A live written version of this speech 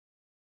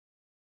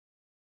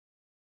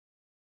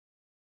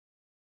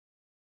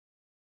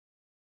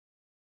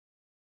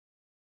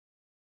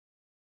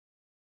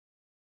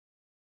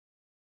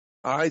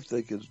I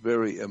think it's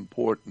very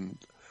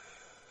important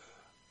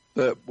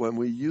that when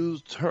we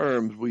use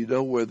terms, we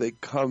know where they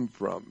come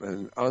from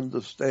and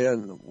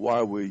understand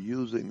why we're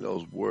using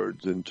those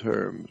words and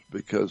terms,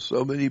 because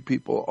so many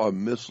people are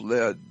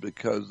misled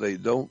because they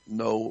don't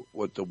know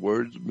what the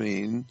words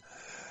mean,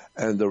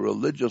 and the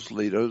religious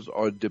leaders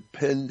are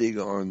depending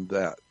on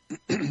that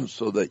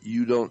so that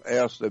you don't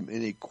ask them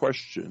any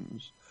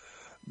questions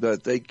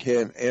that they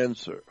can't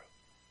answer.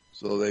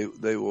 So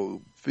they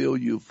will fill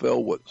you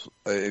full with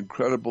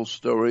incredible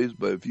stories,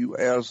 but if you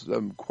ask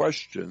them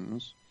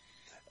questions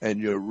and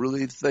you're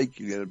really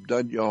thinking and have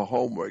done your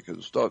homework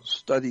and start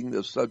studying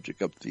the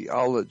subject of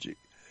theology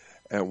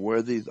and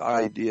where these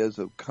ideas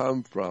have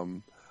come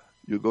from,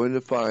 you're going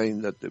to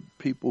find that the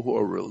people who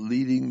are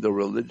leading the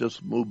religious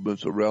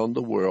movements around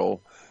the world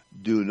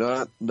do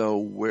not know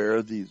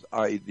where these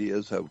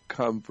ideas have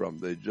come from.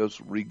 They're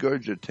just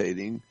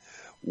regurgitating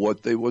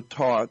what they were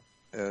taught,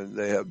 and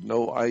they have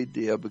no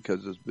idea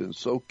because it's been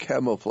so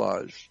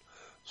camouflaged,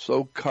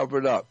 so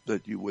covered up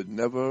that you would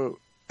never,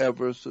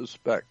 ever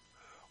suspect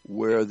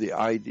where the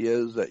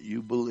ideas that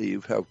you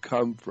believe have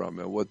come from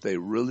and what they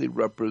really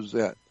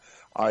represent.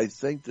 I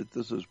think that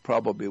this is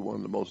probably one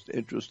of the most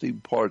interesting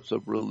parts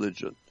of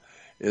religion,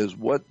 is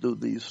what do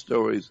these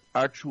stories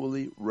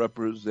actually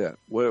represent?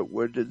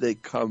 Where did they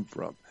come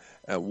from?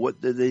 And what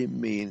did they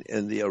mean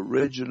in the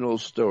original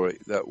story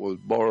that was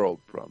borrowed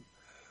from?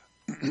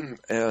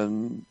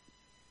 And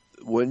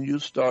when you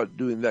start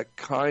doing that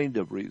kind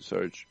of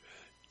research,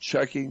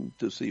 checking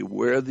to see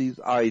where these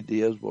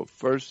ideas were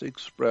first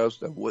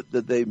expressed and what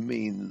did they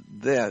mean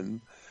then,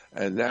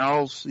 and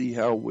now see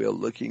how we're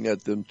looking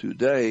at them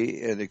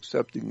today and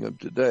accepting them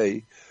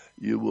today,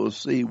 you will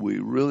see we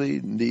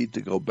really need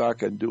to go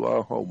back and do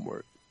our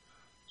homework.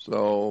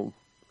 So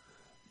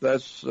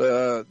that's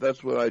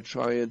what I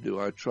try and do.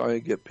 I try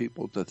and get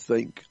people to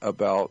think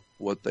about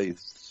what they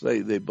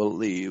say they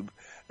believe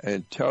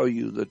and tell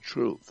you the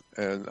truth.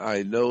 And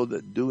I know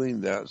that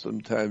doing that,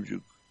 sometimes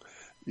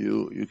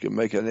you can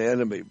make an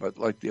enemy, but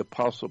like the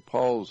Apostle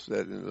Paul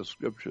said in the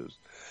scriptures,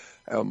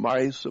 am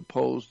I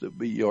supposed to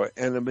be your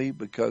enemy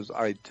because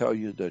I tell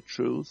you the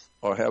truth?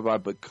 Or have I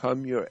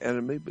become your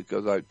enemy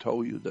because I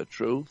told you the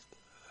truth?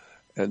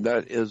 And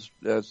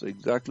that's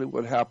exactly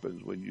what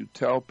happens when you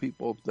tell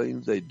people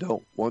things they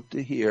don't want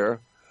to hear.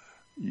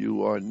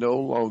 You are no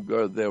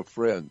longer their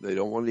friend. They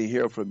don't want to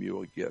hear from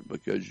you again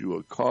because you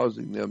are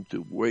causing them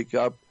to wake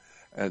up,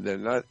 and they're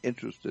not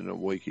interested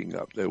in waking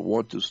up. They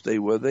want to stay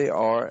where they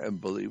are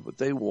and believe what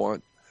they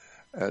want,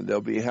 and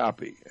they'll be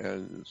happy.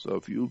 And so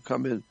if you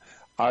come in,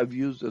 I've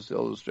used this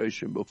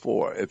illustration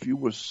before. If you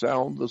were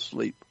sound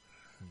asleep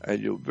and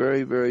you're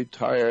very, very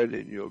tired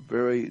and you're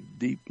very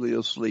deeply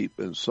asleep,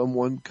 and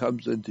someone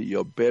comes into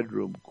your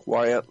bedroom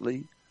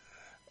quietly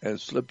and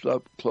slips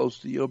up close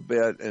to your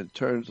bed and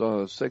turns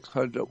on a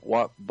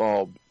 600-watt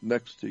bulb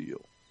next to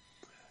you,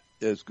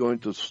 it's going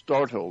to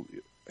startle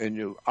you. And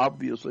you're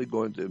obviously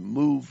going to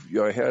move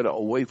your head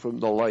away from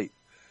the light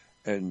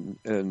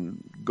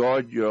and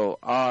guard your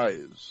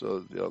eyes so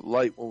the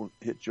light won't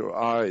hit your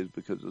eyes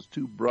because it's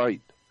too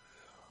bright.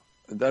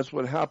 And that's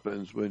what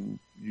happens when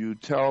you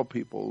tell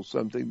people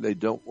something they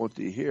don't want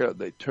to hear.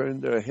 They turn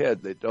their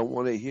head. They don't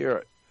want to hear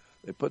it.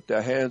 They put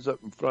their hands up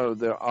in front of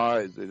their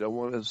eyes. They don't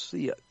want to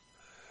see it.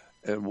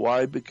 And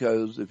why?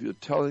 Because if you're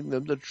telling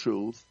them the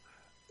truth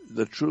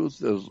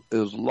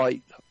is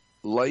light.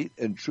 Light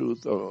and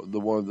truth are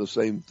one of the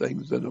same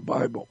things in the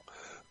Bible.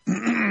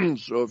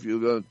 So if you're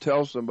going to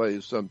tell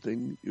somebody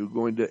something, you're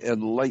going to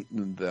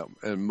enlighten them.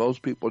 And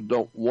most people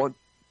don't want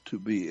to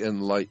be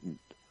enlightened.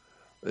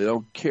 They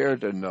don't care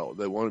to know.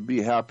 They want to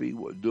be happy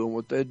with doing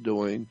what they're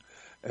doing,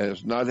 and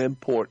it's not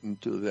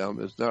important to them.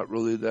 It's not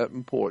really that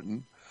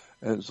important.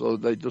 And so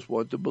they just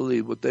want to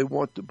believe what they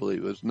want to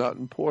believe. It's not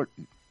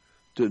important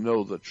to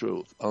know the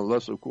truth,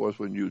 unless, of course,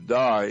 when you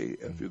die,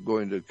 if you're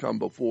going to come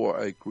before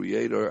a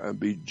creator and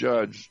be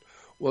judged,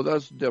 well,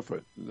 that's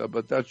different.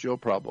 But that's your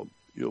problem.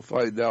 You'll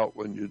find out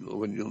when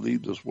you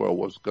leave this world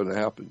what's going to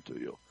happen to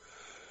you.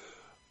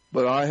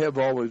 But I have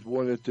always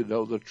wanted to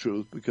know the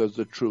truth because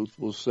the truth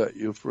will set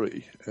you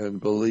free. And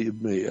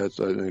believe me, it's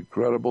an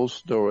incredible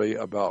story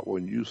about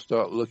when you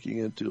start looking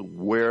into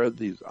where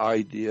these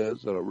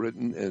ideas that are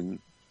written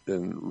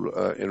in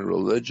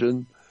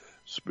religion,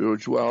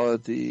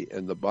 spirituality,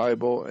 and the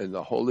Bible and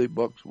the holy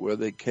books, where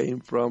they came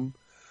from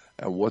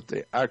and what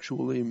they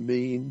actually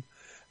mean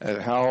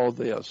and how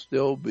they are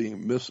still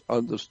being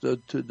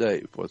misunderstood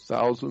today. For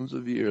thousands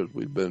of years,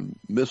 we've been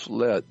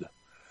misled.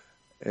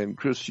 And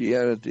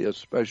Christianity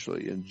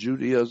especially, and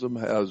Judaism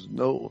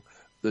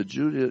the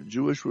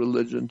Jewish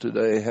religion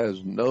today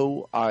has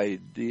no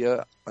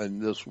idea in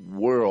this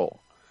world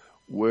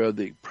where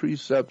the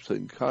precepts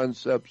and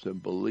concepts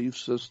and belief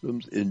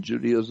systems in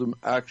Judaism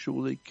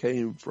actually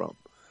came from.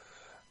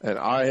 And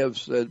I have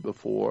said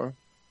before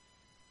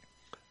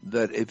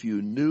that if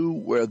you knew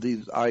where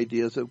these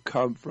ideas have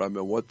come from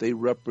and what they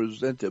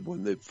represented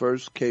when they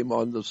first came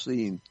on the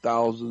scene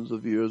thousands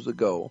of years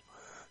ago,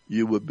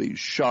 you would be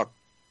shocked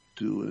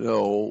to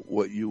know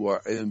what you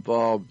are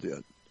involved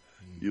in.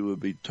 You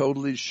would be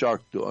totally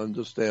shocked to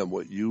understand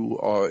what you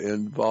are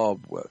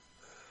involved with.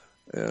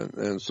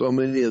 And so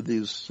many of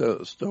these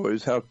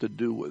stories have to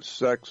do with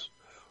sex,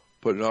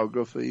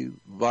 pornography,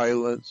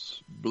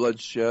 violence,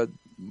 bloodshed,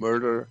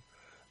 murder,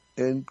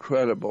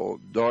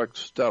 incredible dark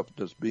stuff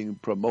that's being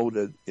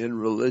promoted in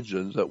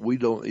religions that we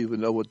don't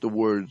even know what the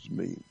words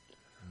mean.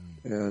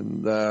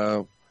 And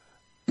and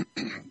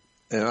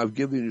I've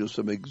given you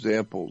some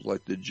examples,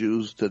 like the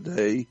Jews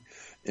today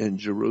in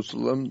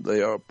Jerusalem.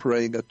 They are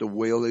praying at the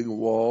Wailing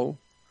Wall.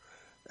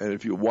 And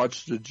if you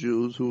watch the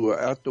Jews who are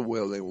at the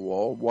Wailing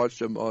Wall, watch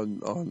them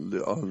on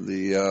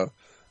the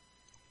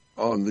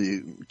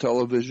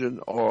television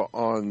or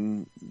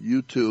on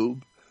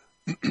YouTube,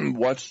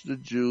 watch the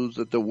Jews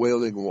at the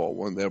Wailing Wall.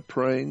 When they're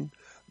praying,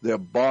 they're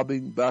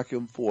bobbing back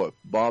and forth,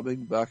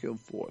 bobbing back and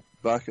forth,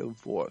 back and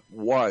forth.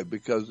 Why?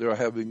 Because they're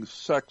having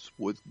sex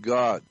with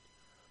God.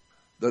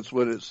 That's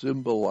what it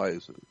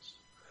symbolizes.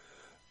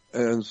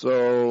 And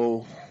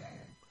so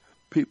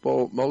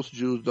most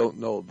Jews don't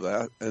know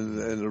that. And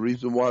the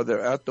reason why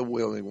they're at the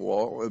Wailing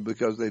Wall is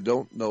because they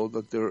don't know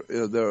that there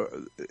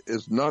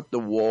is not the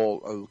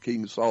wall of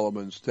King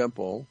Solomon's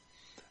temple.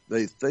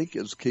 They think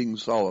it's King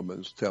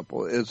Solomon's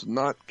temple. It's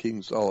not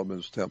King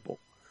Solomon's temple.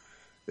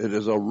 It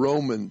is a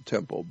Roman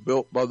temple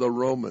built by the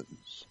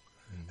Romans.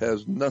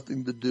 Has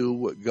nothing to do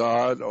with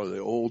God or the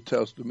Old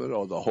Testament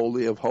or the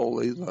Holy of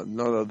Holies,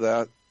 none of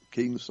that.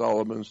 King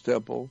Solomon's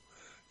temple.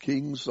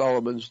 King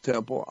Solomon's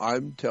temple,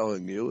 I'm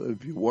telling you,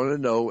 if you want to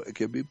know, it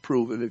can be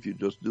proven if you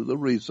just do the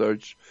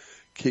research.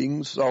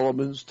 King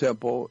Solomon's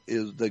temple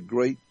is the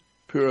Great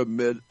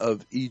Pyramid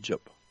of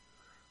Egypt.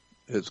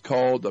 It's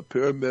called the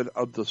Pyramid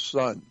of the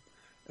Sun.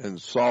 And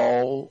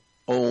Sol,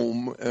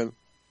 Om, and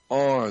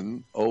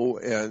On,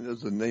 O-N,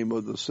 is the name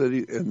of the city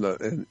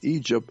in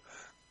Egypt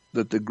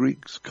that the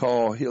Greeks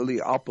call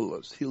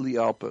Heliopolis.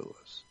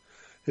 Heliopolis.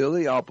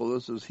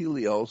 Heliopolis is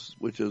Helios,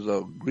 which is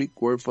a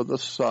Greek word for the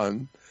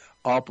sun.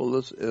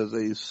 Opolis is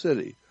a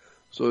city.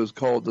 So it's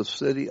called the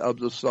city of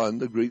the sun.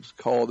 The Greeks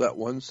call that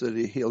one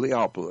city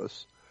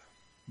Heliopolis.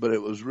 But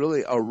it was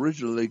really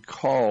originally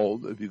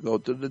called, if you go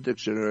to the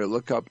dictionary,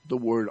 look up the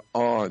word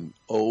On,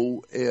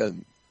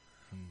 O-N.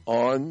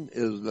 On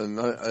is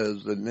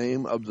the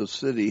name of the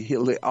city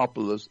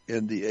Heliopolis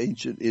in the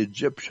ancient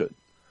Egyptian.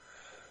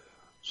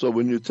 So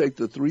when you take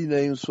the three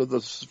names for the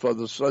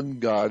sun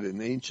god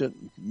in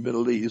ancient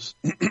Middle East,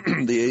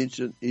 the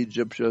ancient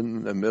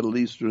Egyptian and Middle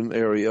Eastern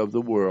area of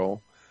the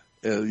world,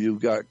 you've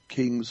got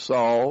King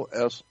Sol,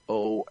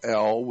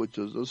 S-O-L, which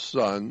is the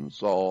sun,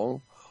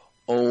 Sol.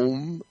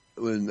 Om,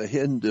 in the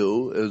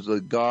Hindu, is the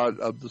god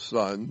of the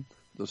sun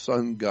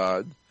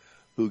god,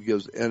 who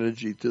gives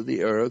energy to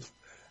the earth.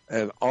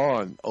 And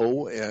On,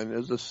 O-N,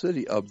 is the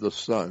city of the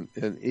sun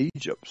in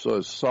Egypt. So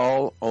it's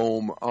Sol,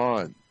 Om,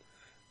 On.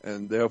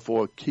 And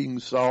therefore King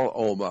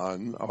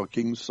Solomon, or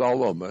King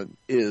Solomon,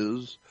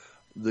 is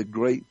the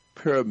Great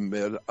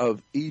Pyramid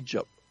of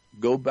Egypt.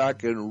 Go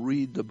back and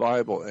read the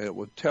Bible, and it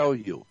will tell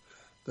you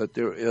that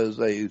there is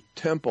a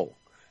temple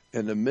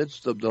in the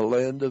midst of the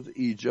land of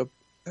Egypt,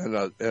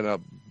 and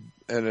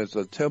it's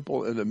a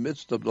temple in the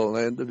midst of the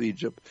land of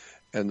Egypt,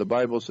 and the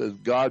Bible says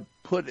God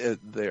put it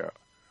there.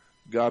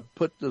 God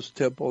put this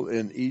temple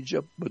in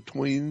Egypt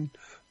between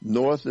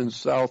north and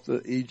south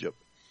of Egypt.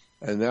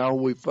 And now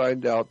we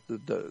find out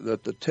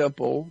that the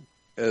temple,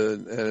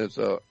 and it's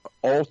an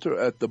altar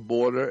at the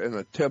border and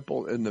a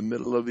temple in the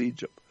middle of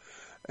Egypt.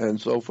 And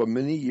so for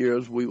many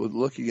years we were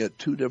looking at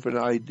two different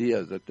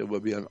ideas, that there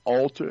would be an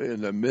altar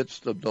in the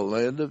midst of the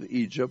land of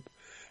Egypt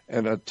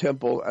and a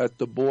temple at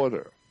the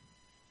border.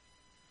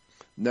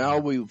 Now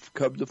we've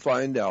come to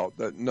find out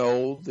that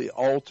no, the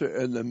altar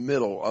in the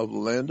middle of the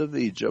land of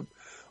Egypt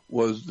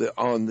was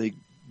on the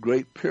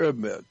Great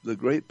Pyramid. The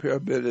Great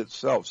Pyramid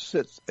itself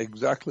sits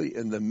exactly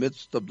in the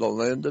midst of the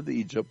land of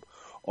Egypt,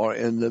 or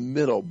in the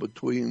middle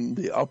between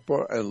the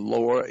upper and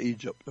lower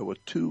Egypt. There were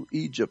two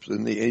Egypts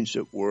in the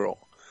ancient world.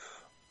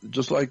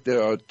 Just like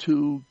there are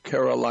two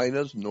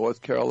Carolinas,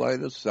 North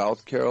Carolina,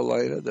 South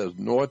Carolina, there's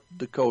North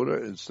Dakota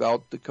and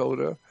South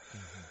Dakota.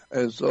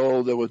 And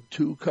so there were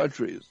two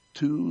countries,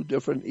 two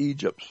different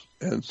Egypts.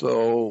 And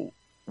so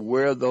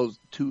where those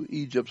two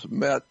Egypts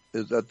met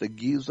is at the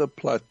Giza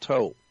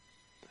Plateau.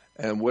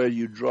 And where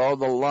you draw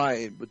the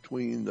line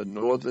between the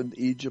northern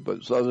Egypt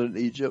and southern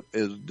Egypt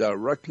is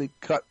directly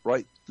cut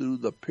right through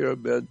the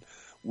pyramid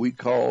we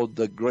call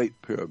the Great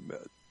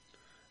Pyramid.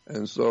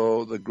 And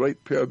so the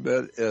Great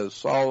Pyramid is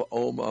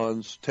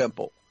Solomon's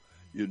temple.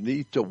 You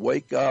need to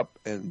wake up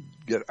and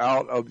get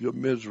out of your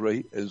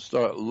misery and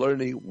start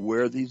learning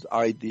where these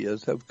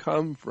ideas have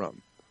come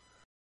from.